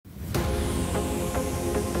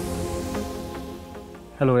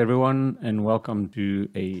Hello everyone and welcome to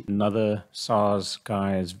another SaaS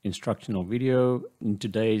Guys instructional video. In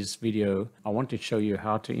today's video, I want to show you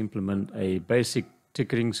how to implement a basic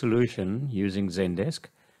ticketing solution using Zendesk.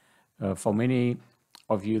 For many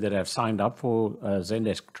of you that have signed up for a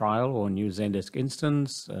Zendesk trial or new Zendesk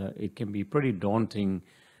instance, it can be pretty daunting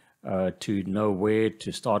to know where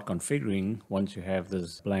to start configuring once you have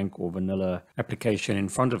this blank or vanilla application in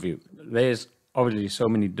front of you. There's obviously so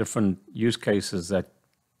many different use cases that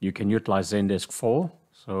you can utilize Zendesk for.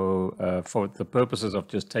 So for the purposes of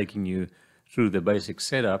just taking you through the basic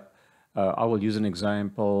setup, I will use an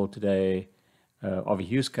example today of a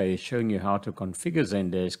use case showing you how to configure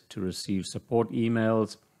Zendesk to receive support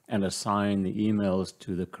emails and assign the emails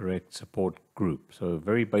to the correct support group. So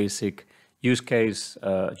very basic use case,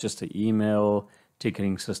 just an email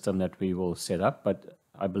ticketing system that we will set up, but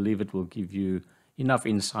I believe it will give you enough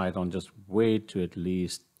insight on just where to at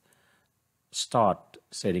least start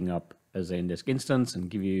setting up a Zendesk instance and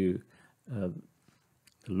give you the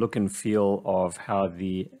look and feel of how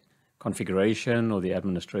the configuration or the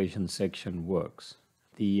administration section works.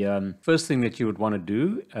 The first thing that you would want to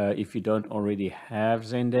do if you don't already have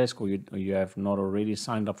Zendesk or you have not already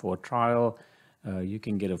signed up for a trial, you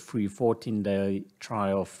can get a free 14-day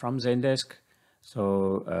trial from Zendesk.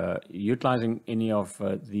 So utilizing any of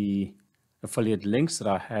the affiliate links that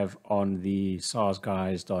I have on the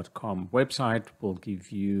saasguys.com website will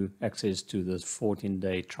give you access to this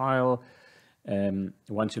 14-day trial.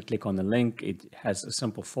 Once you click on the link, it has a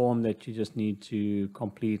simple form that you just need to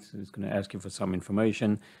complete. It's going to ask you for some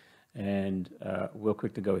information, and we'll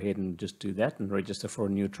quickly go ahead and just do that and register for a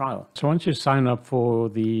new trial. So once you sign up for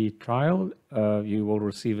the trial, you will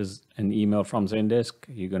receive an email from Zendesk.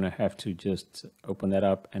 You're going to have to just open that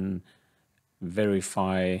up and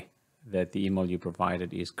verify that the email you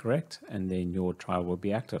provided is correct, and then your trial will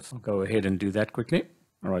be active. I'll go ahead and do that quickly.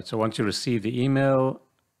 All right, so once you receive the email,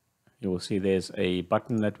 you will see there's a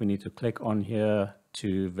button that we need to click on here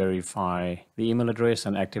to verify the email address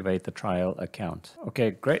and activate the trial account.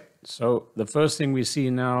 Okay, great. So the first thing we see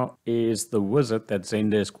now is the wizard that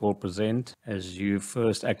Zendesk will present as you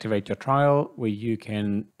first activate your trial, where you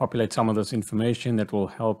can populate some of this information that will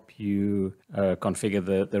help you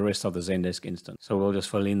configure the rest of the Zendesk instance. So we'll just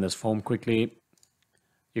fill in this form quickly.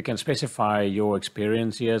 You can specify your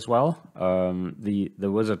experience here as well. The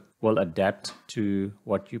wizard will adapt to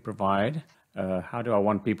what you provide. How do I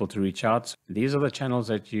want people to reach out? These are the channels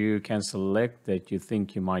that you can select that you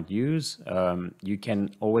think you might use. You can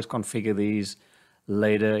always configure these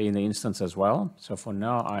later in the instance as well. So for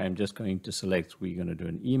now, I am just going to select, we're going to do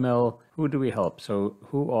an email. Who do we help? So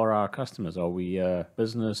who are our customers? Are we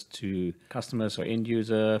business to customers or end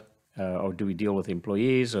user? Or do we deal with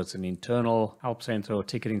employees, or it's an internal help center or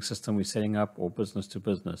ticketing system we're setting up, or business to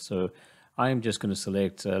business? So I'm just going to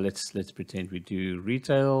select, let's pretend we do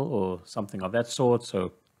retail or something of that sort.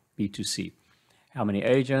 So B2C. How many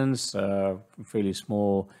agents? Fairly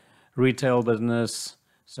small retail business.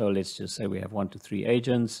 So let's just say we have 1 to 3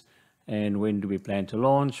 agents. And when do we plan to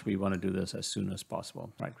launch? We want to do this as soon as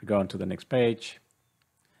possible. Right, we go on to the next page.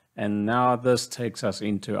 And now this takes us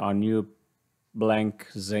into our new blank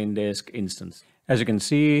Zendesk instance. As you can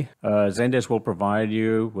see, Zendesk will provide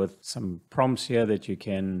you with some prompts here that you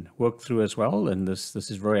can work through as well, and this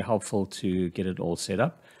is very helpful to get it all set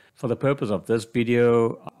up. For the purpose of this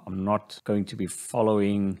video, I'm not going to be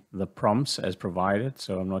following the prompts as provided,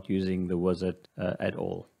 so I'm not using the wizard at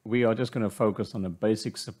all. We are just going to focus on a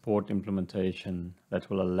basic support implementation that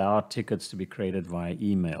will allow tickets to be created via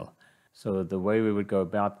email. So the way we would go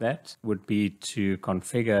about that would be to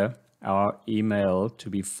configure our email to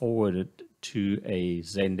be forwarded to a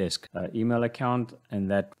Zendesk email account, and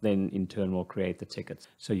that then in turn will create the tickets.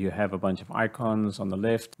 So you have a bunch of icons on the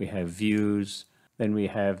left, we have views, then we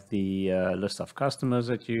have the list of customers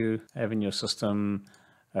that you have in your system.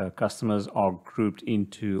 Customers are grouped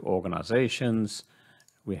into organizations.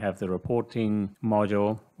 We have the reporting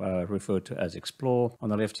module referred to as Explore on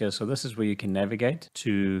the left here. So this is where you can navigate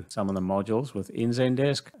to some of the modules within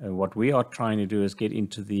Zendesk. What we are trying to do is get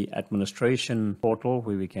into the administration portal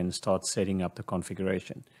where we can start setting up the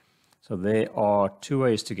configuration. So there are 2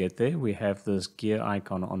 ways to get there. We have this gear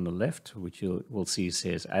icon on the left, which you will see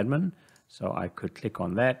says admin. So I could click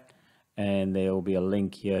on that, and there will be a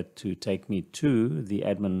link here to take me to the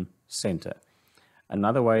admin center.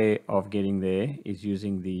 Another way of getting there is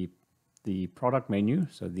using the product menu.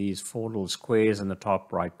 So these 4 little squares in the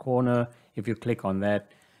top right corner. If you click on that,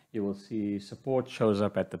 you will see support shows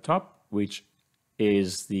up at the top, which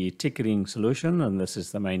is the ticketing solution. And this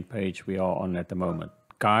is the main page we are on at the moment.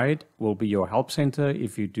 guide will be your help center.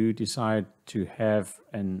 If you do decide to have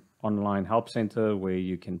an online help center where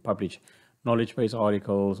you can publish knowledge base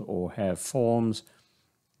articles or have forms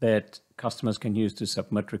that customers can use to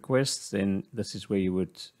submit requests, then this is where you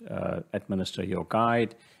would administer your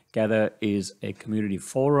guide. Gather is a community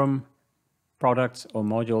forum product or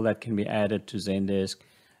module that can be added to Zendesk.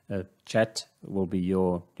 Chat will be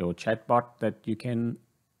your chatbot that you can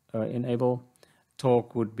enable.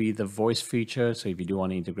 Talk would be the voice feature. So if you do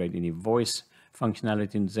want to integrate any voice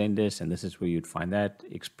functionality in Zendesk, and this is where you'd find that.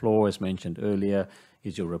 Explore, as mentioned earlier,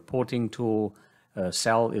 is your reporting tool.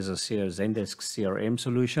 Sell is a Zendesk CRM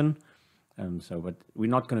solution. But we're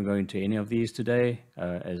not going to go into any of these today.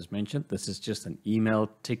 As mentioned, this is just an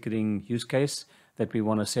email ticketing use case that we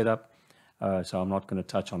want to set up. So I'm not going to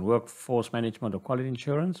touch on workforce management or quality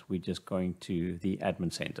insurance. We're just going to the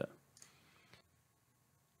admin center.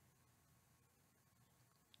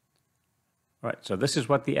 Right, so this is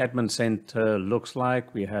what the admin center looks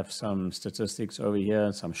like. We have some statistics over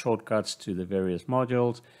here, some shortcuts to the various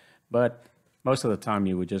modules, but most of the time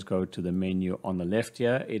you would just go to the menu on the left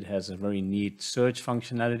here. It has a very neat search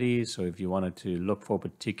functionality. So if you wanted to look for a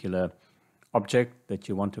particular object that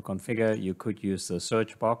you want to configure, you could use the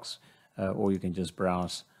search box, or you can just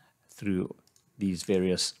browse through these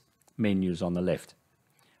various menus on the left.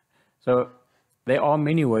 So there are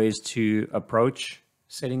many ways to approach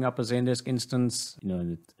setting up a Zendesk instance.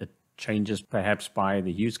 It changes perhaps by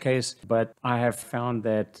the use case, but I have found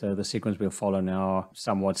that the sequence we'll follow now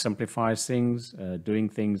somewhat simplifies things. Doing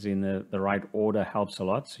things in the right order helps a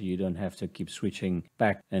lot, so you don't have to keep switching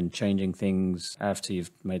back and changing things after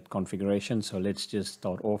you've made configuration. So let's just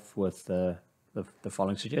start off with the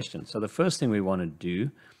following suggestions. So the first thing we want to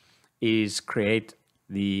do is create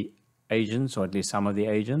the agents, or at least some of the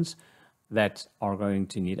agents, that are going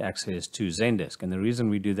to need access to Zendesk. And the reason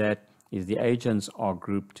we do that is the agents are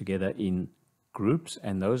grouped together in groups,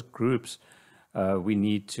 and those groups we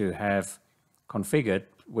need to have configured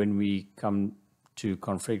when we come to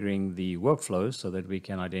configuring the workflows, so that we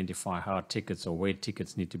can identify how tickets or where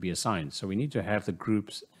tickets need to be assigned. So we need to have the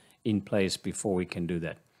groups in place before we can do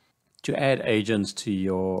that. To add agents to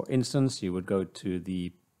your instance, you would go to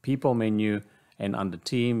the People menu, and under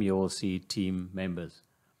Team, you will see Team Members.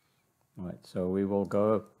 All right, so we will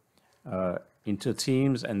go into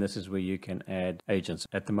Teams, and this is where you can add agents.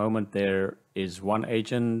 At the moment, there is one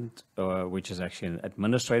agent, which is actually an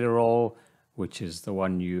administrator role, which is the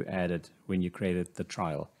one you added when you created the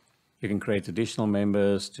trial. You can create additional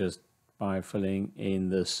members just by filling in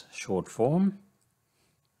this short form.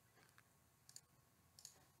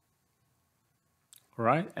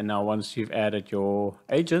 Right, and now once you've added your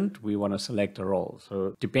agent, we want to select a role.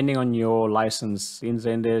 So depending on your license in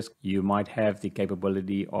Zendesk, you might have the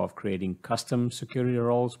capability of creating custom security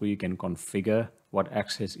roles where you can configure what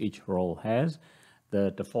access each role has. The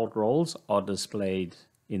default roles are displayed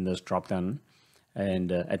in this dropdown,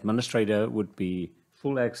 and administrator would be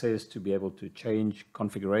full access to be able to change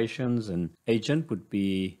configurations, and agent would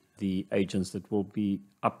be the agents that will be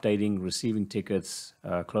updating, receiving tickets,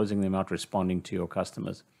 closing them out, responding to your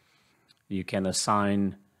customers. You can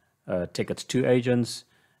assign tickets to agents.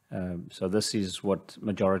 So this is what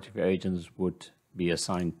majority of your agents would be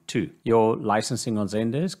assigned to. Your licensing on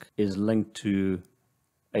Zendesk is linked to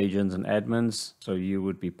agents and admins. So you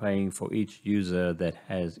would be paying for each user that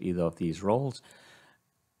has either of these roles.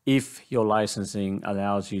 If your licensing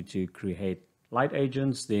allows you to create light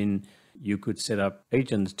agents, then you could set up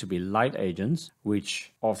agents to be light agents,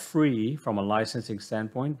 which are free from a licensing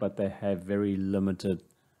standpoint, but they have very limited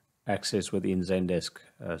access within Zendesk.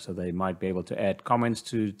 So they might be able to add comments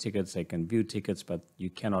to tickets, they can view tickets, but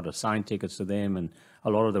you cannot assign tickets to them. And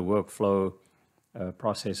a lot of the workflow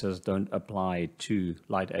processes don't apply to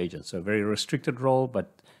light agents. So very restricted role,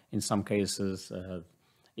 but in some cases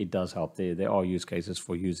it does help. There are use cases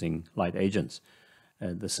for using light agents.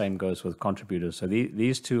 The same goes with contributors. So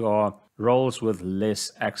these two are roles with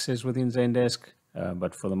less access within Zendesk,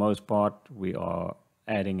 but for the most part, we are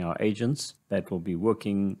adding our agents that will be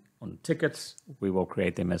working on tickets. We will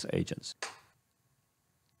create them as agents.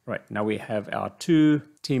 Right, now we have our two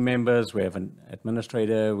team members. We have an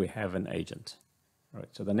administrator, we have an agent. All right,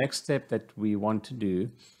 so the next step that we want to do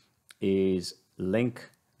is link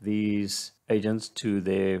these agents to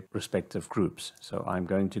their respective groups. So I'm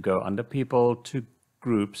going to go under People to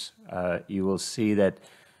Groups. You will see that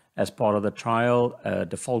as part of the trial, a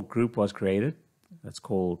default group was created. That's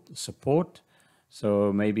called Support.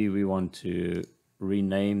 So maybe we want to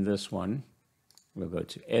rename this one. We'll go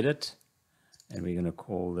to Edit, and we're going to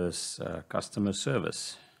call this Customer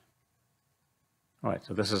Service. All right,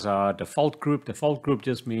 so this is our default group. Default group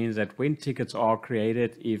just means that when tickets are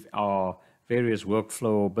created, if our various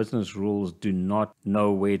workflow or business rules do not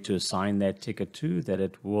know where to assign that ticket to, that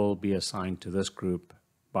it will be assigned to this group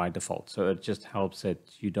by default. So it just helps that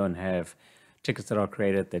you don't have tickets that are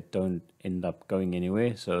created that don't end up going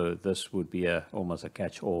anywhere. So this would be almost a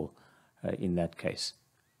catch-all in that case.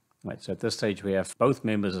 Right, so at this stage we have both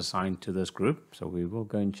members assigned to this group. So we will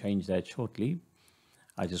go and change that shortly.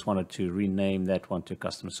 I just wanted to rename that one to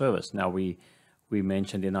customer service. Now we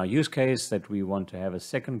mentioned in our use case that we want to have a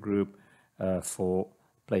second group for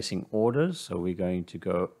placing orders. So we're going to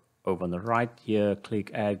go over on the right here,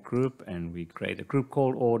 click add group, and we create a group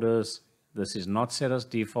called orders. This is not set as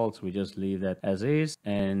default, so we just leave that as is.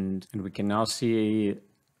 And we can now see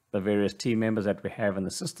the various team members that we have in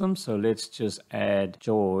the system. So let's just add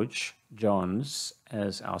George Johns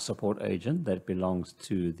as our support agent that belongs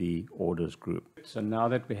to the orders group. So now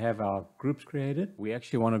that we have our groups created, we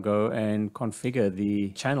actually want to go and configure the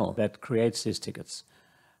channel that creates these tickets.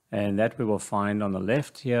 And that we will find on the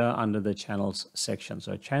left here under the channels section.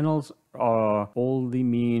 So channels are all the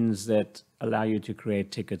means that allow you to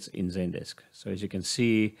create tickets in Zendesk. So as you can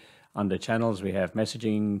see under channels, we have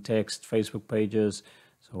messaging, text, Facebook pages.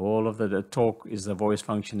 So all of the talk is the voice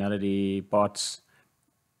functionality, bots,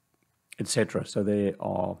 etc. So there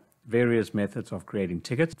are various methods of creating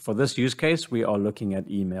tickets. For this use case, we are looking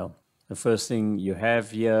at email. The first thing you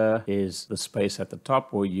have here is the space at the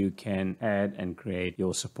top where you can add and create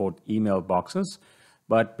your support email boxes.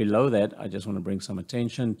 But below that, I just want to bring some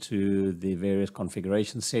attention to the various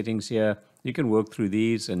configuration settings here. You can work through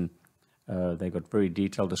these, and they've got very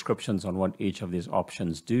detailed descriptions on what each of these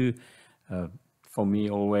options do. For me,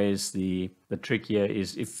 always the trick here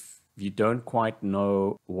is if you don't quite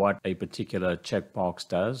know what a particular checkbox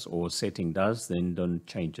does or setting does, then don't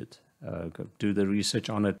change it. Do the research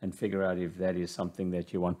on it and figure out if that is something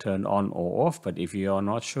that you want turned on or off. But if you are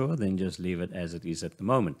not sure, then just leave it as it is at the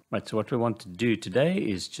moment. Right, so what we want to do today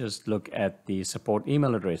is just look at the support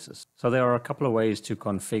email addresses. So there are a couple of ways to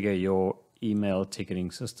configure your email ticketing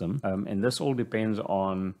system. And this all depends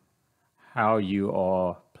on how you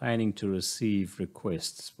are planning to receive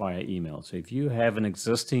requests via email. So if you have an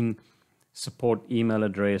existing support email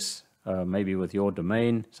address, maybe with your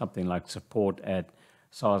domain, something like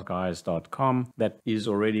support@sarsguys.com, that is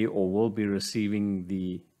already or will be receiving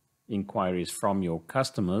the inquiries from your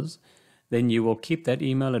customers, then you will keep that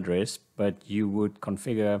email address, but you would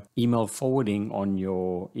configure email forwarding on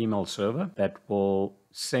your email server that will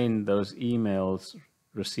send those emails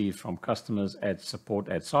received from customers at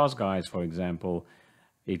support@sarsguys, for example.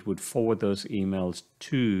 It would forward those emails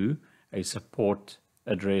to a support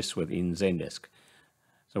address within Zendesk.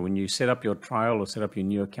 So when you set up your trial or set up your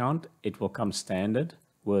new account, it will come standard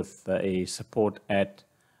with a support at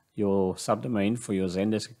your subdomain for your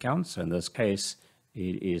Zendesk account. So in this case,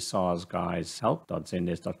 it is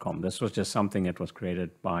sarsguyshelp.zendesk.com. This was just something that was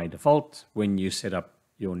created by default when you set up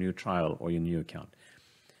your new trial or your new account.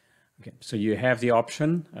 Okay, so you have the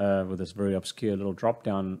option with this very obscure little drop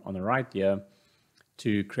down on the right here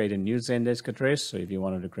to create a new Zendesk address. So if you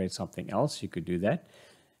wanted to create something else, you could do that.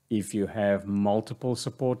 If you have multiple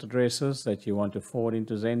support addresses that you want to forward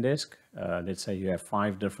into Zendesk, let's say you have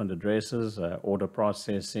 5 different addresses, order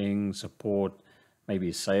processing, support,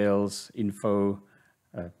 maybe sales, info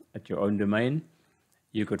at your own domain,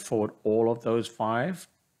 you could forward all of those 5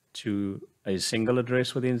 to a single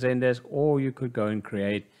address within Zendesk, or you could go and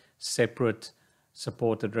create separate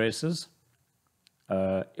support addresses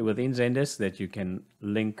within Zendesk that you can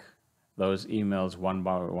link those emails one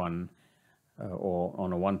by one or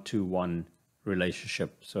on a one-to-one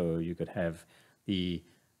relationship. So you could have the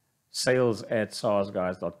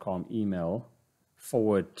sales@sarsguys.com email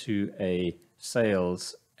forward to a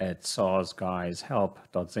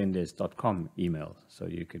sales@sarsguyshelp.zendesk.com email. So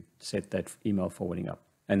you could set that email forwarding up,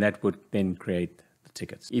 and that would then create the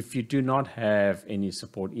tickets. If you do not have any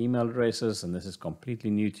support email addresses, and this is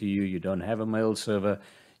completely new to you, you don't have a mail server,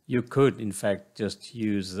 you could in fact just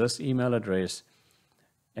use this email address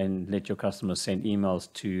and let your customers send emails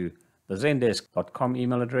to the zendesk.com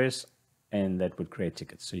email address, and that would create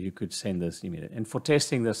tickets. So you could send this immediately. And for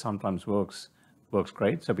testing, this sometimes works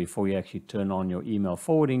great. So before you actually turn on your email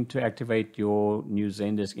forwarding to activate your new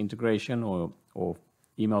Zendesk integration or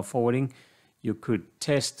email forwarding, you could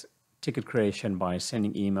test ticket creation by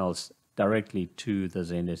sending emails directly to the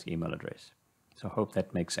Zendesk email address. So I hope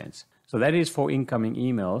that makes sense. So that is for incoming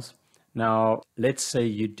emails. Now, let's say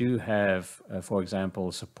you do have, for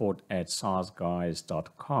example,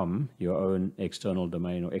 support@sarsguys.com, your own external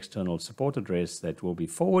domain or external support address that will be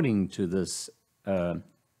forwarding to this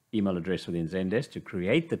email address within Zendesk to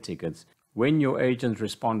create the tickets. When your agents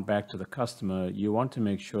respond back to the customer, you want to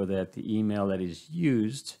make sure that the email that is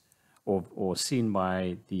used or seen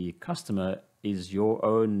by the customer is your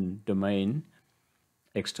own domain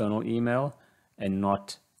external email and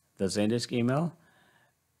not the Zendesk email.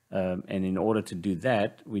 And in order to do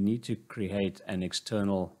that, we need to create an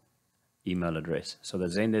external email address. So the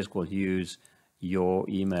Zendesk will use your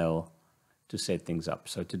email to set things up.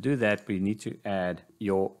 So to do that, we need to add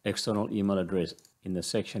your external email address in the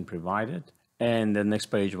section provided. And the next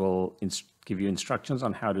page will give you instructions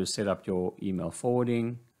on how to set up your email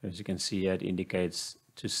forwarding. As you can see, it indicates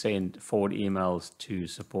to send forward emails to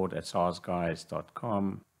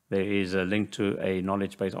support@saasguys.com. There is a link to a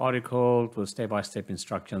knowledge base article with step-by-step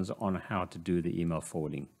instructions on how to do the email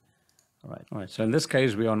forwarding. All right. So in this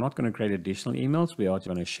case, we are not going to create additional emails. We are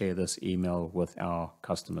going to share this email with our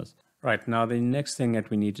customers. Right now, the next thing that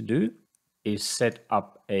we need to do is set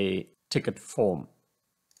up a ticket form.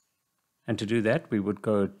 And to do that, we would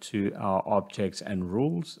go to our objects and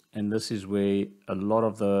rules. And this is where a lot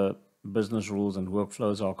of the business rules and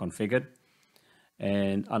workflows are configured.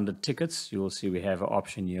 And under tickets, you will see we have an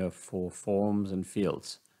option here for forms and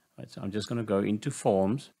fields. Right, so I'm just going to go into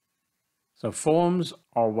forms. So forms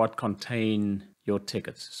are what contain your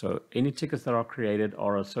tickets. So any tickets that are created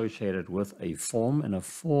are associated with a form, and a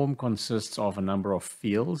form consists of a number of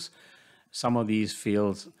fields. Some of these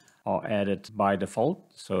fields are added by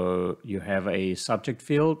default. So you have a subject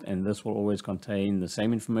field, and this will always contain the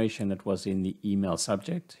same information that was in the email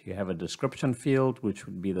subject. You have a description field, which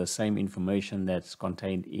would be the same information that's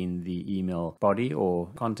contained in the email body,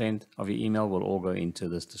 or content of your email will all go into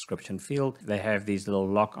this description field. They have these little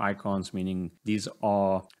lock icons, meaning these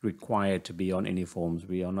are required to be on any forms.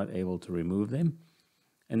 We are not able to remove them.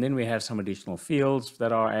 And then we have some additional fields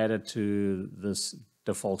that are added to this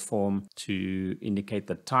default form to indicate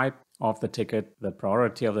the type of the ticket, the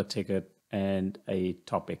priority of the ticket, and a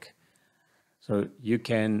topic. So you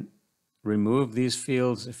can remove these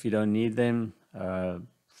fields if you don't need them.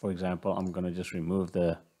 For example, I'm going to just remove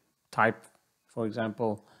the type, for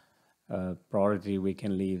example. Priority we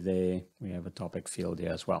can leave there. We have a topic field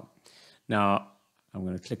here as well. Now I'm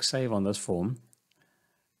going to click save on this form.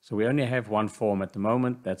 So we only have one form at the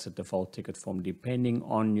moment. That's a default ticket form. Depending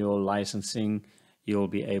on your licensing, you'll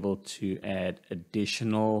be able to add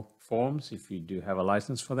additional forms if you do have a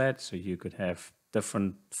license for that. So you could have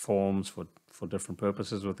different forms for different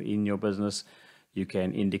purposes within your business. You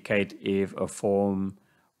can indicate if a form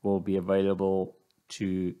will be available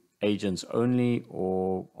to agents only,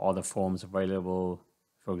 or are the forms available,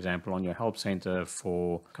 for example, on your help center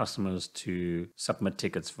for customers to submit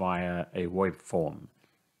tickets via a web form.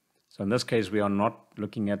 So in this case, we are not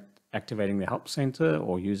looking at activating the help center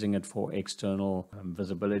or using it for external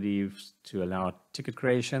visibility to allow ticket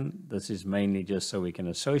creation. This is mainly just so we can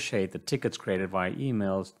associate the tickets created via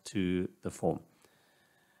emails to the form.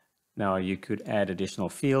 Now you could add additional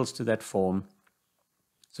fields to that form.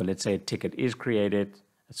 So let's say a ticket is created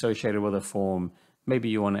associated with a form. Maybe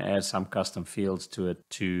you want to add some custom fields to it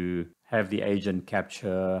to have the agent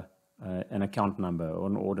capture an account number or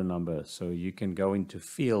an order number. So you can go into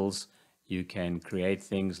fields. You can create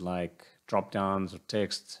things like drop downs or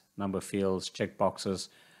text, number fields, checkboxes.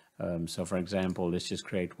 So for example, let's just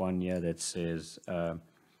create one here that says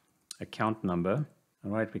account number.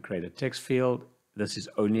 All right, we create a text field. This is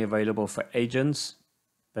only available for agents,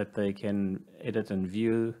 that they can edit and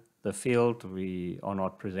view the field. We are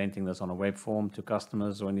not presenting this on a web form to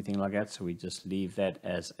customers or anything like that. So we just leave that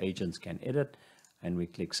as agents can edit, and we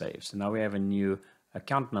click save. So now we have a new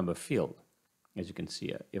account number field. As you can see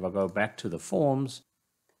here, if I go back to the forms,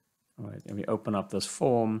 all right, and we open up this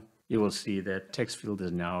form, you will see that text field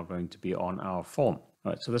is now going to be on our form.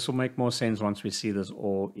 All right, so this will make more sense once we see this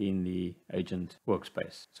all in the agent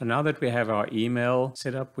workspace. So now that we have our email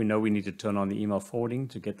set up, we know we need to turn on the email forwarding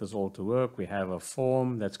to get this all to work. We have a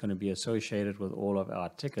form that's going to be associated with all of our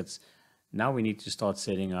tickets. Now we need to start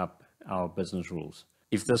setting up our business rules.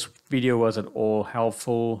 If this video was at all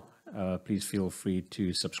helpful, please feel free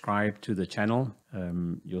to subscribe to the channel.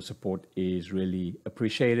 Your support is really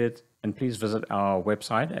appreciated. And please visit our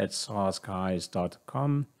website at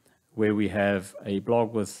saasguys.com, where we have a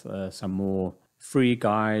blog with some more free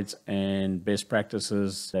guides and best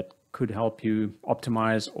practices that could help you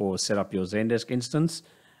optimize or set up your Zendesk instance.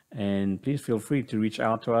 And please feel free to reach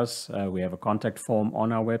out to us. We have a contact form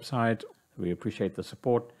on our website. We appreciate the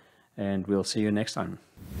support, and we'll see you next time.